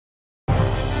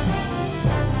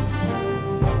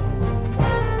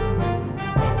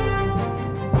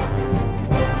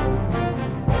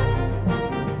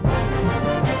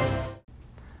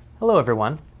Hello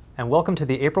everyone, and welcome to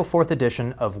the April 4th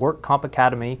edition of Work Comp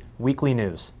Academy Weekly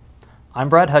News. I'm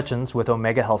Brad Hutchins with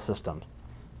Omega Health Systems.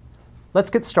 Let's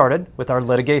get started with our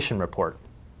litigation report.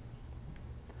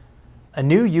 A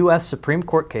new U.S. Supreme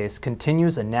Court case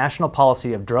continues a national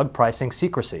policy of drug pricing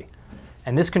secrecy,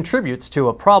 and this contributes to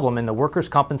a problem in the workers'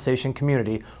 compensation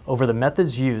community over the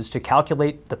methods used to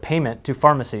calculate the payment to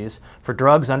pharmacies for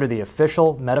drugs under the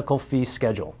official medical fee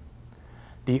schedule.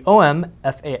 The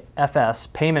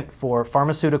OMFS payment for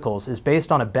pharmaceuticals is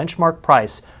based on a benchmark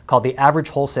price called the average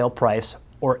wholesale price,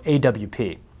 or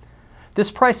AWP. This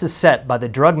price is set by the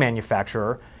drug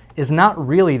manufacturer, is not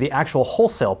really the actual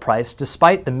wholesale price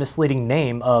despite the misleading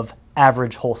name of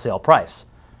average wholesale price.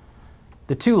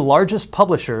 The two largest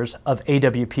publishers of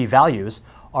AWP values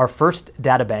are First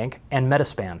Databank and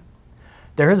Metaspan.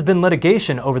 There has been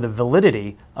litigation over the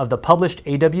validity of the published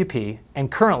AWP,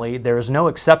 and currently there is no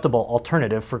acceptable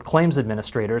alternative for claims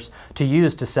administrators to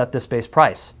use to set this base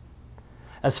price.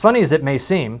 As funny as it may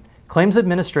seem, claims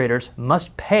administrators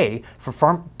must pay for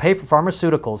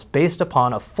pharmaceuticals based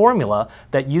upon a formula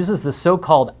that uses the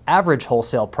so-called average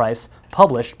wholesale price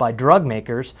published by drug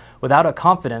makers without a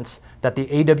confidence that the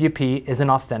AWP is an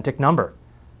authentic number.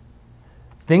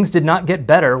 Things did not get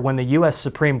better when the U.S.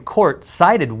 Supreme Court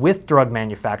sided with drug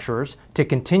manufacturers to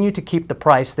continue to keep the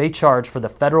price they charge for the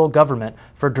federal government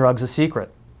for drugs a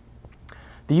secret.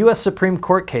 The U.S. Supreme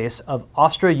Court case of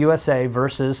Ostra USA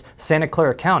versus Santa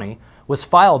Clara County was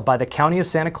filed by the County of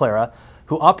Santa Clara,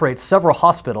 who operates several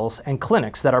hospitals and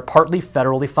clinics that are partly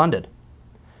federally funded.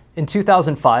 In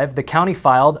 2005, the county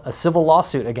filed a civil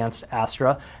lawsuit against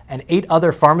Astra and 8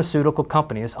 other pharmaceutical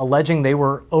companies alleging they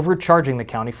were overcharging the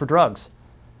county for drugs.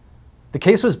 The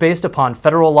case was based upon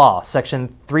federal law,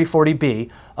 Section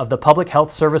 340B of the Public Health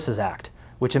Services Act,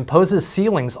 which imposes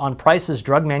ceilings on prices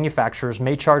drug manufacturers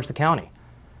may charge the county.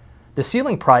 The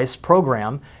ceiling price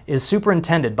program is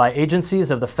superintended by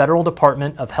agencies of the Federal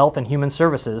Department of Health and Human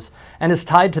Services and is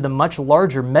tied to the much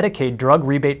larger Medicaid drug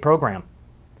rebate program.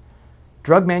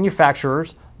 Drug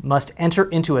manufacturers must enter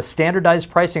into a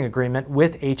standardized pricing agreement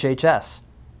with HHS.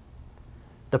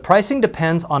 The pricing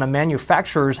depends on a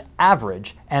manufacturer's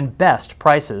average and best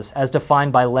prices as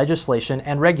defined by legislation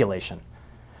and regulation.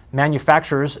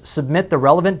 Manufacturers submit the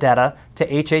relevant data to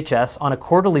HHS on a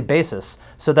quarterly basis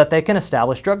so that they can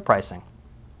establish drug pricing.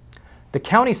 The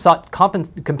county sought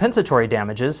compensatory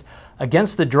damages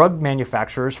against the drug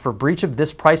manufacturers for breach of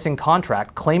this pricing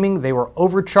contract, claiming they were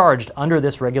overcharged under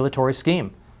this regulatory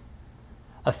scheme.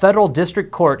 A federal district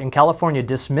court in California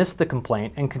dismissed the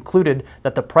complaint and concluded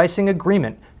that the pricing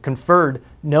agreement conferred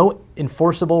no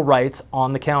enforceable rights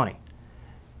on the county.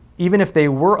 Even if they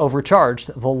were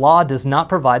overcharged, the law does not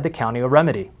provide the county a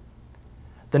remedy.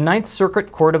 The Ninth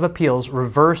Circuit Court of Appeals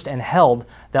reversed and held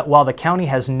that while the county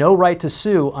has no right to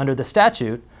sue under the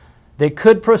statute, they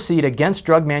could proceed against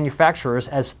drug manufacturers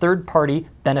as third-party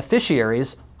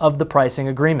beneficiaries of the pricing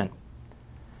agreement.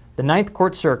 The Ninth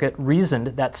Court Circuit reasoned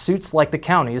that suits like the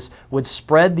county's would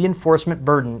spread the enforcement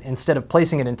burden instead of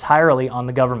placing it entirely on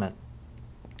the government.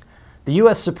 The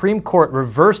U.S. Supreme Court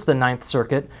reversed the Ninth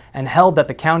Circuit and held that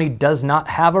the county does not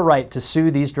have a right to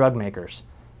sue these drug makers.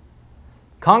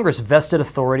 Congress vested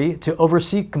authority to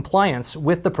oversee compliance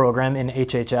with the program in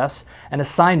HHS and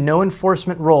assigned no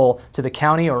enforcement role to the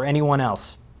county or anyone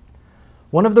else.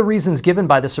 One of the reasons given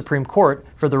by the Supreme Court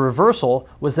for the reversal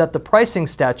was that the pricing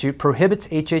statute prohibits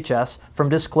HHS from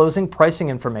disclosing pricing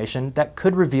information that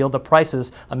could reveal the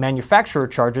prices a manufacturer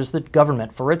charges the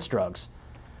government for its drugs.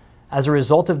 As a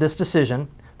result of this decision,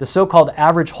 the so-called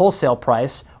average wholesale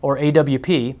price, or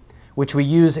AWP, which we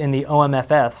use in the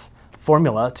OMFS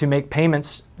formula to make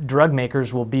payments drug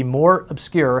makers, will be more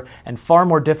obscure and far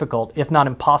more difficult, if not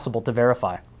impossible, to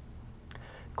verify.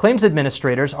 Claims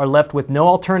administrators are left with no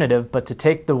alternative but to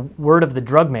take the word of the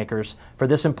drug makers for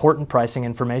this important pricing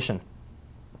information.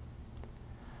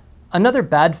 Another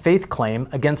bad faith claim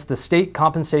against the State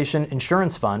Compensation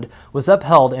Insurance Fund was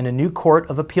upheld in a new Court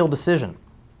of Appeal decision.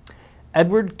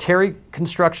 Edward Carey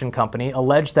Construction Company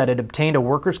alleged that it obtained a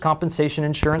workers' compensation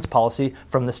insurance policy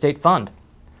from the state fund.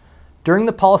 During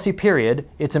the policy period,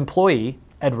 its employee,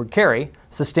 Edward Carey,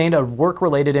 sustained a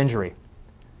work-related injury.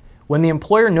 When the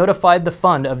employer notified the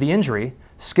fund of the injury,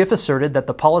 SCIF asserted that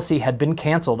the policy had been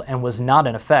canceled and was not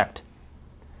in effect.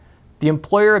 The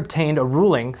employer obtained a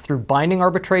ruling through binding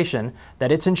arbitration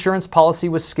that its insurance policy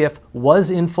with SCIF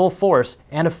was in full force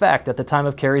and effect at the time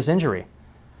of Carey's injury.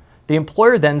 The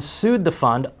employer then sued the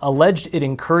fund, alleged it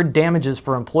incurred damages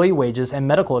for employee wages and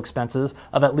medical expenses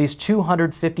of at least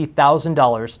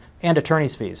 $250,000 and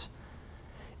attorney's fees.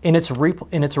 In its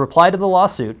reply to the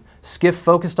lawsuit, Skiff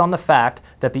focused on the fact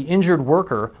that the injured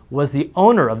worker was the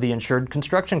owner of the insured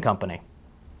construction company.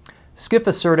 Skiff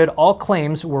asserted all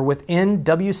claims were within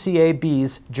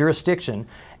WCAB's jurisdiction,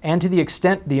 and to the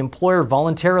extent the employer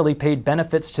voluntarily paid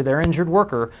benefits to their injured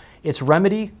worker, its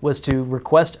remedy was to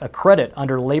request a credit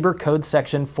under Labor Code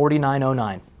Section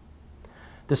 4909.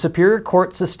 The Superior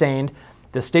Court sustained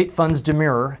the state fund's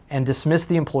demurrer and dismissed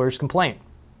the employer's complaint.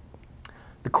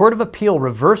 The Court of Appeal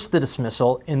reversed the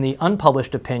dismissal in the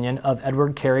unpublished opinion of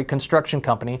Edward Carey Construction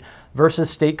Company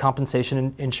versus State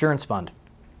Compensation Insurance Fund.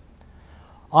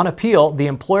 On appeal, the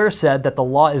employer said that the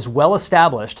law is well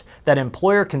established that an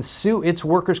employer can sue its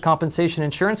workers' compensation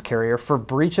insurance carrier for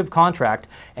breach of contract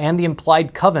and the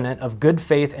implied covenant of good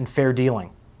faith and fair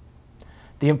dealing.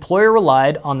 The employer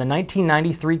relied on the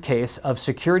 1993 case of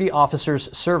Security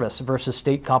Officers Service versus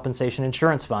State Compensation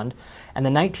Insurance Fund and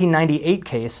the 1998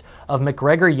 case of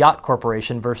McGregor Yacht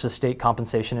Corporation versus State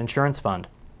Compensation Insurance Fund.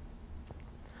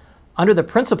 Under the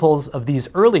principles of these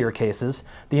earlier cases,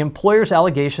 the employer's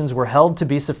allegations were held to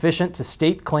be sufficient to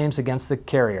state claims against the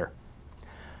carrier.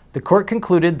 The court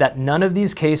concluded that none of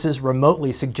these cases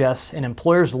remotely suggests an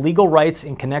employer's legal rights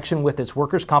in connection with its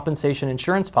workers' compensation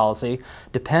insurance policy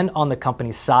depend on the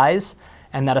company's size,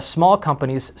 and that a small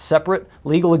company's separate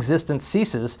legal existence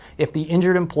ceases if the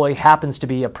injured employee happens to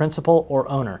be a principal or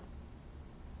owner.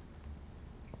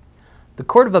 The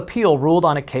Court of Appeal ruled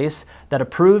on a case that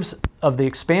approves of the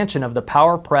expansion of the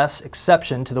power press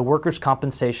exception to the workers'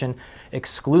 compensation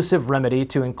exclusive remedy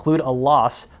to include a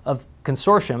loss of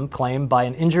consortium claim by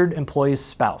an injured employee's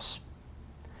spouse.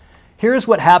 Here's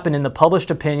what happened in the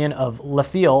published opinion of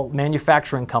LaFille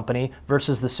Manufacturing Company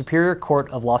versus the Superior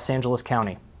Court of Los Angeles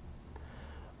County.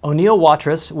 O'Neill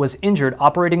Watrous was injured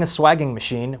operating a swagging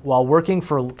machine while working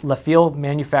for LaFille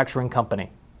Manufacturing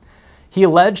Company. He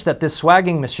alleged that this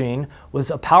swagging machine was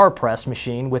a power press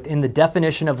machine within the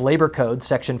definition of Labor Code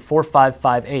Section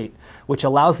 4558, which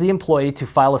allows the employee to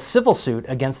file a civil suit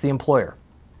against the employer.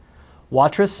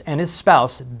 Watrous and his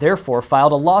spouse therefore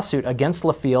filed a lawsuit against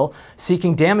LaFille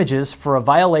seeking damages for a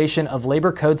violation of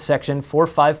Labor Code Section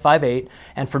 4558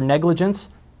 and for negligence,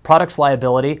 products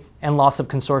liability, and loss of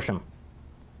consortium.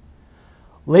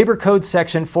 Labor Code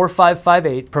Section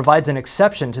 4558 provides an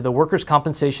exception to the workers'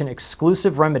 compensation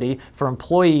exclusive remedy for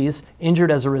employees injured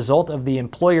as a result of the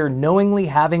employer knowingly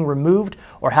having removed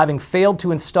or having failed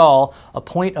to install a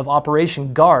point of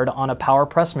operation guard on a power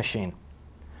press machine.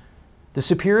 The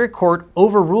Superior Court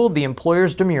overruled the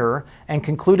employer's demurrer and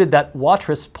concluded that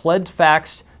Watrous pled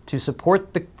facts to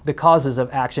support the causes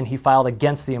of action he filed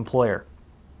against the employer,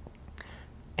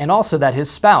 and also that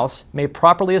his spouse may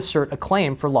properly assert a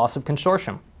claim for loss of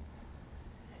consortium.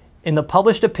 In the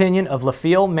published opinion of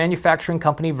LaFille Manufacturing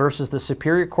Company versus the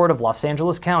Superior Court of Los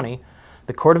Angeles County,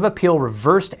 the Court of Appeal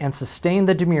reversed and sustained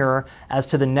the demurrer as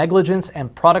to the negligence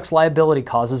and products liability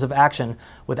causes of action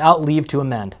without leave to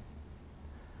amend.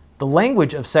 The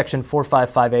language of Section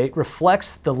 4558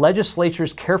 reflects the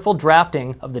legislature's careful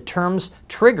drafting of the terms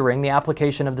triggering the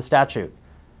application of the statute.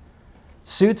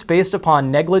 Suits based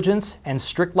upon negligence and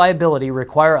strict liability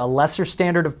require a lesser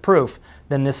standard of proof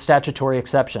than this statutory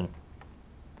exception.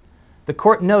 The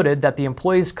court noted that the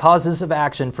employee's causes of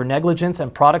action for negligence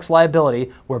and products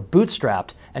liability were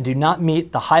bootstrapped and do not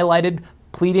meet the highlighted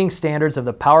pleading standards of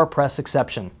the power press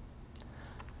exception.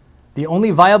 The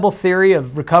only viable theory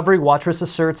of recovery Watrous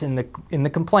asserts in the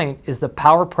complaint is the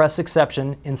power press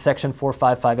exception in Section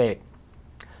 4558.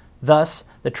 Thus,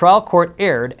 the trial court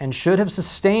erred and should have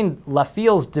sustained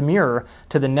LaFille's demurrer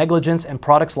to the negligence and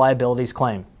products liabilities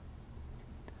claim.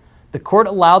 The court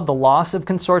allowed the loss of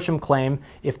consortium claim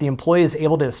if the employee is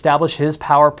able to establish his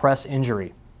power press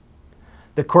injury.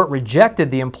 The court rejected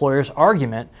the employer's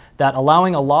argument that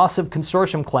allowing a loss of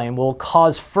consortium claim will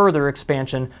cause further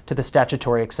expansion to the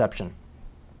statutory exception.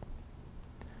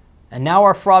 And now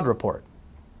our fraud report.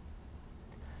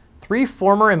 3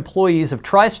 former employees of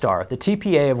TriStar, the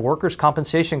TPA of workers'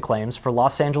 compensation claims for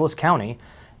Los Angeles County,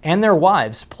 and their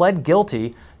wives pled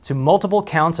guilty to multiple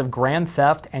counts of grand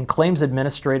theft and claims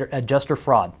adjuster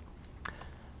fraud.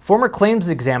 Former claims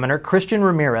examiner Christian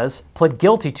Ramirez pled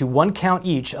guilty to 1 count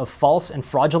each of false and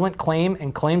fraudulent claim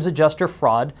and claims adjuster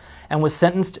fraud and was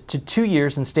sentenced to 2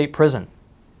 years in state prison.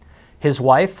 His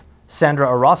wife, Sandra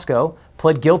Orozco,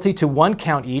 pled guilty to 1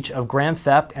 count each of grand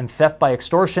theft and theft by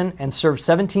extortion and served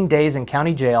 17 days in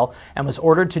county jail and was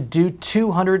ordered to do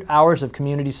 200 hours of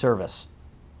community service.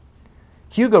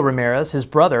 Hugo Ramirez, his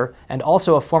brother, and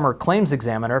also a former claims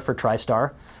examiner for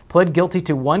TriStar, pled guilty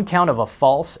to 1 count of a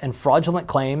false and fraudulent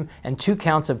claim and 2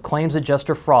 counts of claims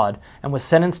adjuster fraud and was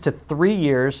sentenced to 3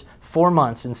 years, 4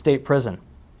 months in state prison.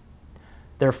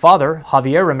 Their father,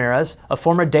 Javier Ramirez, a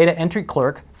former data entry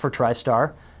clerk for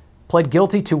TriStar, pled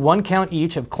guilty to 1 count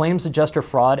each of claims adjuster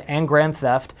fraud and grand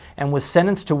theft and was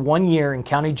sentenced to 1 year in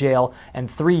county jail and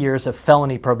 3 years of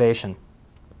felony probation.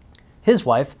 His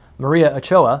wife, Maria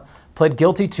Ochoa, pled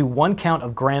guilty to 1 count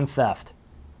of grand theft.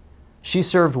 She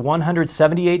served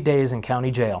 178 days in county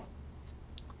jail.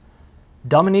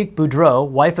 Dominique Boudreau,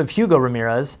 wife of Hugo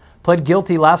Ramirez, pled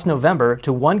guilty last November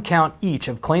to 1 count each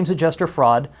of claims adjuster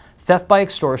fraud, theft by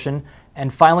extortion,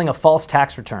 and filing a false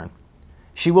tax return.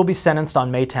 She will be sentenced on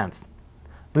May 10th.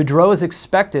 Boudreau is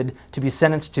expected to be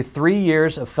sentenced to 3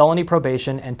 years of felony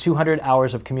probation and 200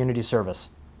 hours of community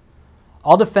service.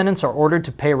 All defendants are ordered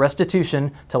to pay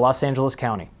restitution to Los Angeles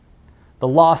County. The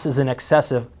loss is in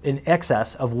excess of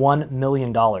 $1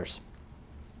 million.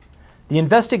 The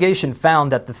investigation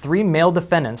found that the 3 male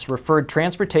defendants referred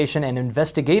transportation and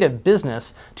investigative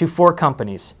business to 4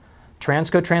 companies: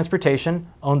 Transco Transportation,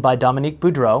 owned by Dominique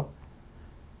Boudreau;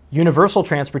 Universal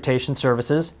Transportation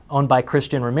Services, owned by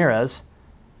Christian Ramirez;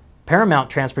 Paramount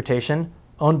Transportation,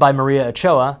 owned by Maria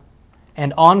Ochoa;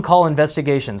 and On Call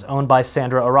Investigations, owned by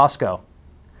Sandra Orozco.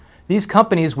 These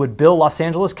companies would bill Los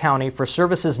Angeles County for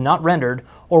services not rendered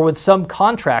or would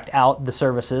subcontract out the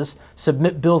services,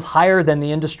 submit bills higher than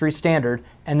the industry standard,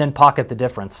 and then pocket the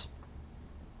difference.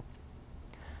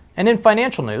 And in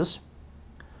financial news,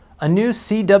 a new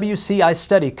CWCI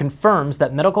study confirms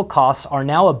that medical costs are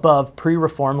now above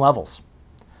pre-reform levels.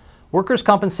 Workers'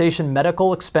 compensation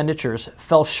medical expenditures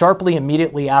fell sharply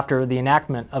immediately after the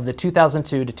enactment of the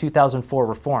 2002 to 2004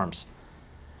 reforms,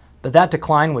 but that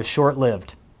decline was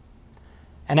short-lived.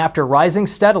 And after rising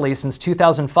steadily since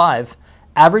 2005,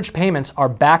 average payments are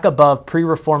back above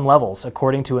pre-reform levels,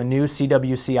 according to a new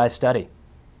CWCI study.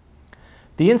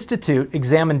 The Institute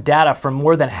examined data from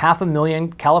more than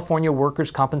 500,000 California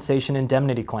workers' compensation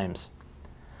indemnity claims.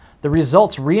 The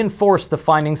results reinforce the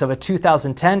findings of a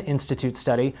 2010 Institute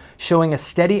study showing a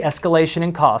steady escalation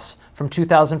in costs from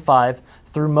 2005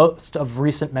 through most of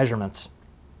recent measurements.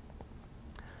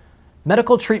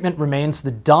 Medical treatment remains the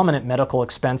dominant medical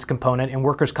expense component in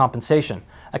workers' compensation,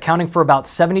 accounting for about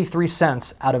 73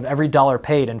 cents out of every dollar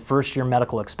paid in first-year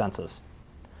medical expenses.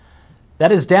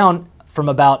 That is down from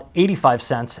about 85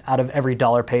 cents out of every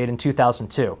dollar paid in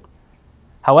 2002.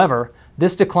 However,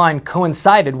 this decline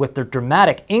coincided with the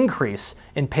dramatic increase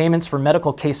in payments for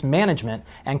medical case management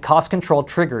and cost control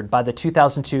triggered by the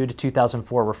 2002 to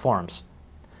 2004 reforms.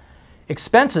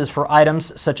 Expenses for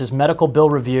items such as medical bill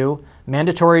review,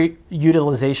 mandatory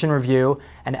utilization review,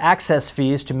 and access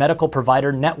fees to medical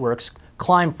provider networks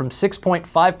climbed from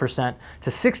 6.5% to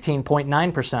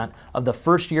 16.9% of the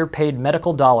first-year paid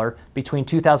medical dollar between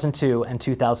 2002 and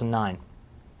 2009.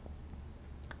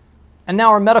 And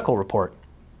now our medical report.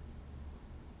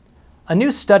 A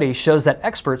new study shows that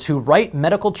experts who write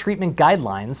medical treatment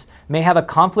guidelines may have a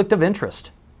conflict of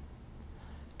interest.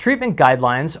 Treatment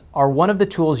guidelines are one of the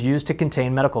tools used to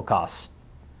contain medical costs.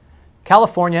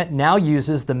 California now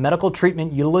uses the Medical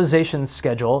Treatment Utilization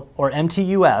Schedule, or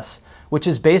MTUS, which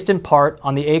is based in part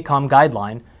on the ACOM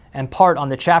guideline and part on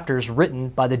the chapters written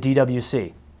by the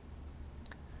DWC.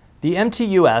 The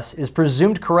MTUS is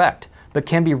presumed correct, but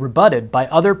can be rebutted by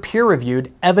other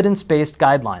peer-reviewed, evidence-based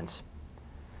guidelines.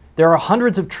 There are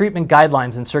hundreds of treatment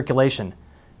guidelines in circulation,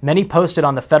 many posted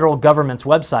on the federal government's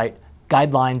website,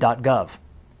 guideline.gov.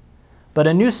 But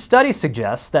a new study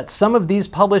suggests that some of these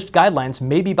published guidelines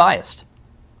may be biased.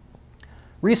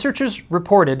 Researchers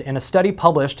reported in a study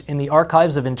published in the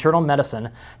Archives of Internal Medicine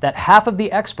that half of the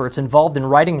experts involved in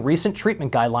writing recent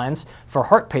treatment guidelines for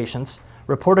heart patients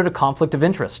reported a conflict of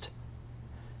interest.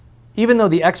 Even though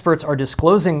the experts are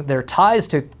disclosing their ties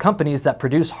to companies that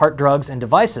produce heart drugs and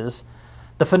devices,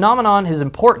 the phenomenon is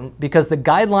important because the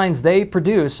guidelines they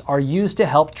produce are used to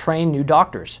help train new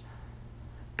doctors.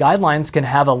 Guidelines can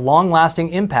have a long-lasting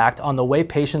impact on the way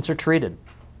patients are treated.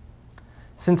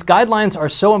 Since guidelines are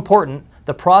so important,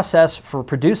 the process for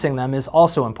producing them is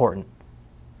also important.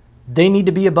 They need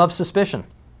to be above suspicion.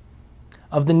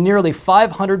 Of the nearly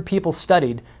 500 people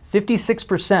studied,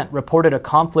 56% reported a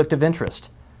conflict of interest.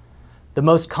 The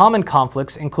most common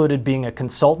conflicts included being a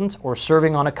consultant or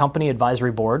serving on a company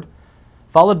advisory board,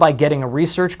 followed by getting a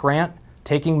research grant,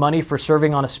 taking money for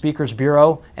serving on a speaker's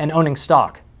bureau, and owning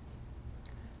stock.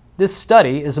 This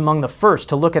study is among the first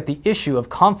to look at the issue of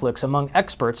conflicts among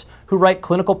experts who write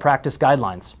clinical practice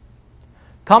guidelines.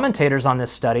 Commentators on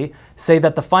this study say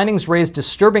that the findings raise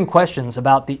disturbing questions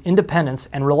about the independence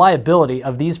and reliability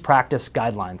of these practice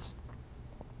guidelines.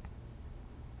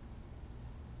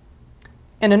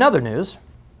 And in other news,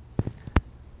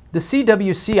 the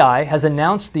CWCI has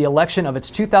announced the election of its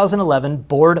 2011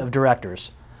 Board of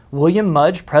Directors, William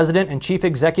Mudge, President and Chief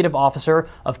Executive Officer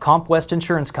of CompWest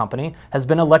Insurance Company, has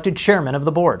been elected Chairman of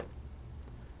the Board.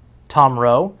 Tom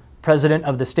Rowe, President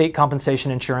of the State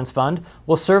Compensation Insurance Fund,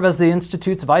 will serve as the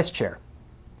Institute's Vice Chair.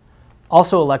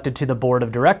 Also elected to the Board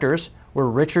of Directors were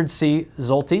Richard C.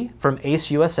 Zulte from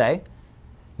ACE USA,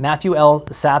 Matthew L.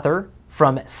 Sather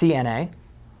from CNA,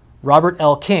 Robert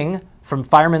L. King from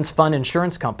Fireman's Fund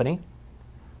Insurance Company,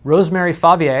 Rosemary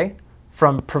Favier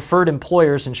from Preferred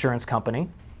Employers Insurance Company,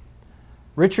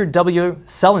 Richard W.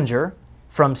 Sellinger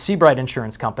from Seabright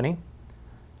Insurance Company,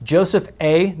 Joseph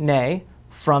A. Ney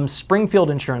from Springfield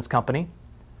Insurance Company,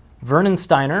 Vernon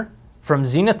Steiner from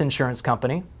Zenith Insurance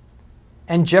Company,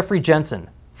 and Jeffrey Jensen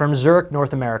from Zurich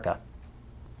North America.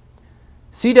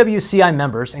 CWCI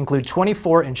members include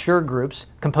 24 insurer groups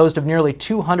composed of nearly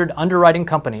 200 underwriting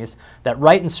companies that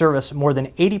write and service more than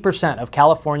 80% of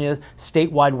California's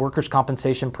statewide workers'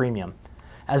 compensation premium,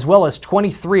 as well as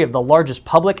 23 of the largest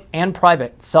public and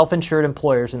private self-insured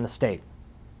employers in the state.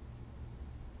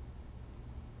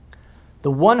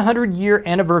 The 100-year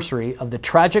anniversary of the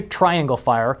tragic Triangle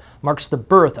Fire marks the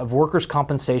birth of workers'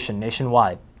 compensation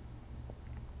nationwide.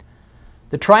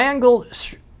 The Triangle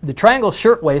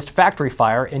Shirtwaist Factory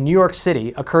Fire in New York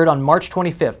City occurred on March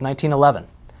 25, 1911.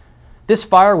 This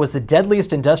fire was the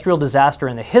deadliest industrial disaster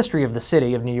in the history of the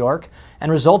city of New York and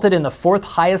resulted in the fourth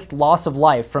highest loss of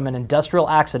life from an industrial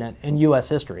accident in U.S.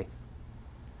 history.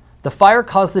 The fire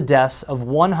caused the deaths of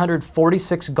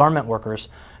 146 garment workers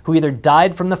who either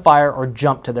died from the fire or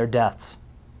jumped to their deaths.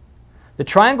 The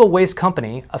Triangle Waste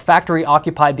Company, a factory,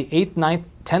 occupied the 8th, 9th,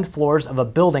 10th floors of a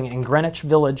building in Greenwich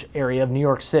Village area of New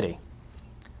York City.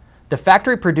 The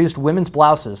factory produced women's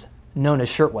blouses, known as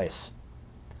shirtwaists.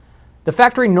 The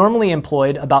factory normally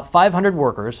employed about 500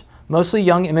 workers, mostly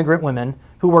young immigrant women,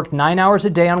 who worked 9 hours a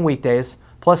day on weekdays,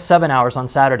 plus 7 hours on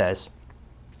Saturdays.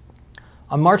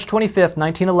 On March 25,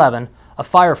 1911, a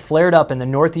fire flared up in the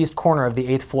northeast corner of the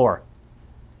 8th floor.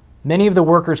 Many of the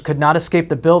workers could not escape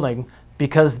the building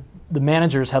because the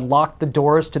managers had locked the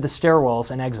doors to the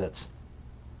stairwells and exits.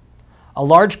 A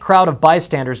large crowd of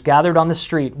bystanders gathered on the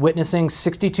street, witnessing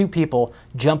 62 people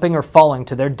jumping or falling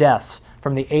to their deaths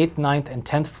from the 8th, 9th, and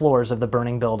 10th floors of the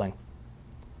burning building.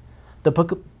 The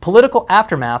political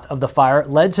aftermath of the fire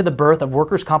led to the birth of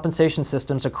workers' compensation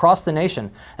systems across the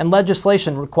nation and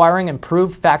legislation requiring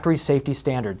improved factory safety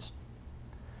standards.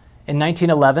 In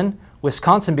 1911,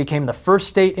 Wisconsin became the first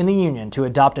state in the Union to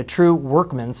adopt a true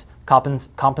workman's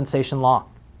compensation law.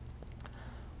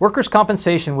 Workers'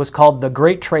 compensation was called the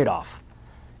Great Trade-Off.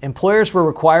 Employers were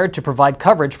required to provide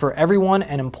coverage for everyone,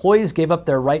 and employees gave up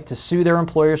their right to sue their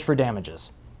employers for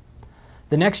damages.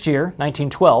 The next year,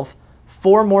 1912,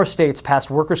 4 more states passed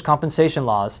workers' compensation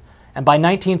laws, and by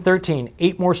 1913,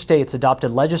 8 more states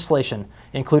adopted legislation,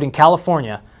 including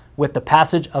California, with the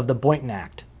passage of the Boynton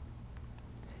Act.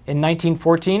 In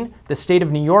 1914, the state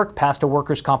of New York passed a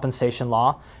workers' compensation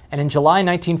law, and in July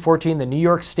 1914, the New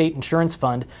York State Insurance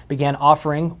Fund began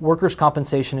offering workers'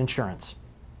 compensation insurance.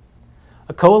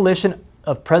 A coalition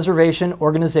of preservation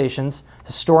organizations,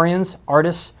 historians,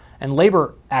 artists, and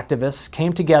labor activists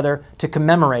came together to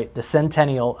commemorate the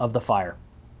centennial of the fire.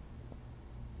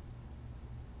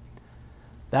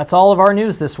 That's all of our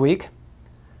news this week.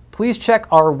 Please check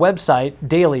our website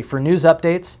daily for news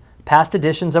updates, past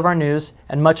editions of our news,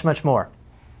 and much, much more.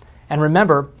 And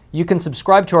remember, you can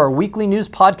subscribe to our weekly news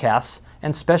podcasts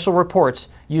and special reports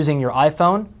using your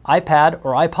iPhone, iPad,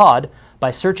 or iPod by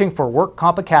searching for Work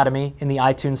Comp Academy in the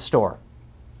iTunes Store.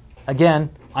 Again,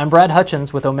 I'm Brad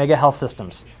Hutchins with Omega Health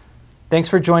Systems. Thanks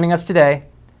for joining us today,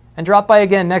 and drop by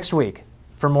again next week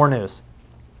for more news.